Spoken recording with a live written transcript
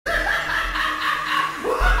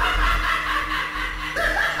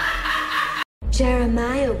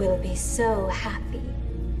Jeremiah will be so happy.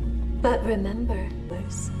 But remember,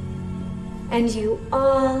 and you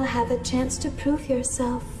all have a chance to prove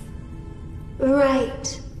yourself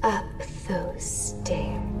right up those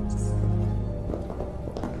stairs.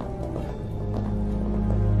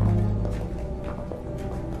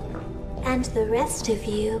 And the rest of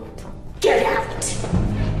you, get out!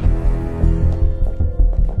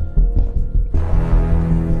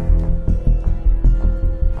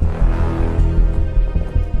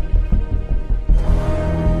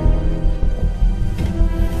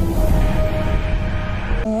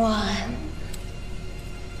 One,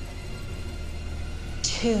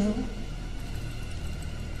 two,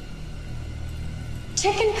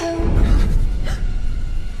 chicken poo.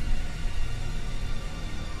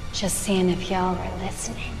 Just seeing if y'all were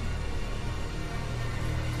listening.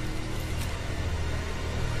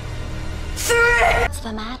 Three! What's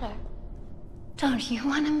the matter? Don't you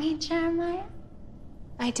want to meet Jeremiah?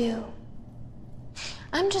 I do.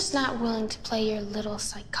 I'm just not willing to play your little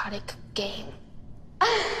psychotic game.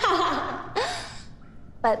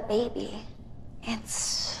 But baby, it's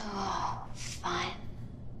so fun.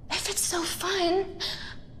 If it's so fun,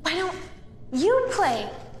 why don't you play?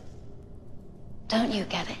 Don't you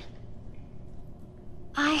get it?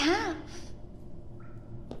 I have.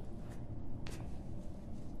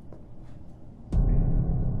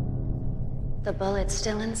 The bullet's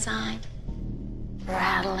still inside,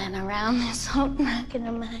 rattling around this old noggin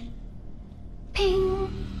of mine.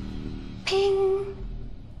 Ping, ping,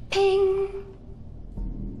 ping.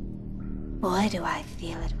 Boy, do I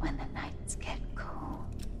feel it when the nights get cold.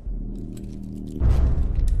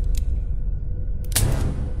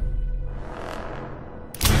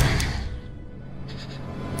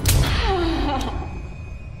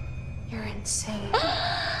 You're insane.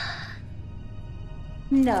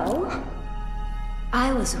 No.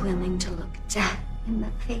 I was willing to look death in the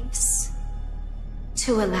face,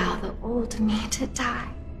 to allow the old me to die.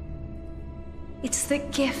 It's the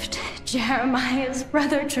gift Jeremiah's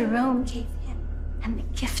brother Jerome gave him, and the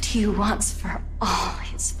gift he wants for all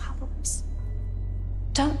his followers.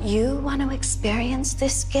 Don't you want to experience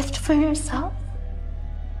this gift for yourself?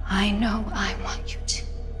 I know I want you to.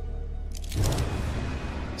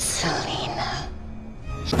 Selena.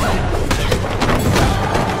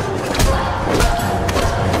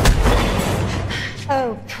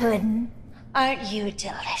 Oh, Puddin', aren't you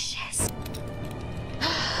delicious?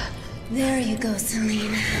 There you go,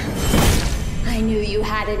 Selena. I knew you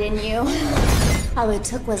had it in you. All it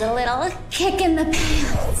took was a little kick in the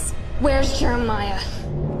pants. Where's Jeremiah?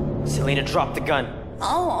 Selena, drop the gun.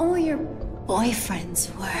 Oh, your boyfriend's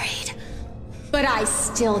worried. But I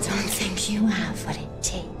still don't think you have what it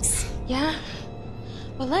takes. Yeah?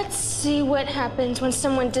 Well, let's see what happens when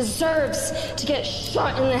someone deserves to get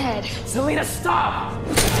shot in the head. Selena, stop!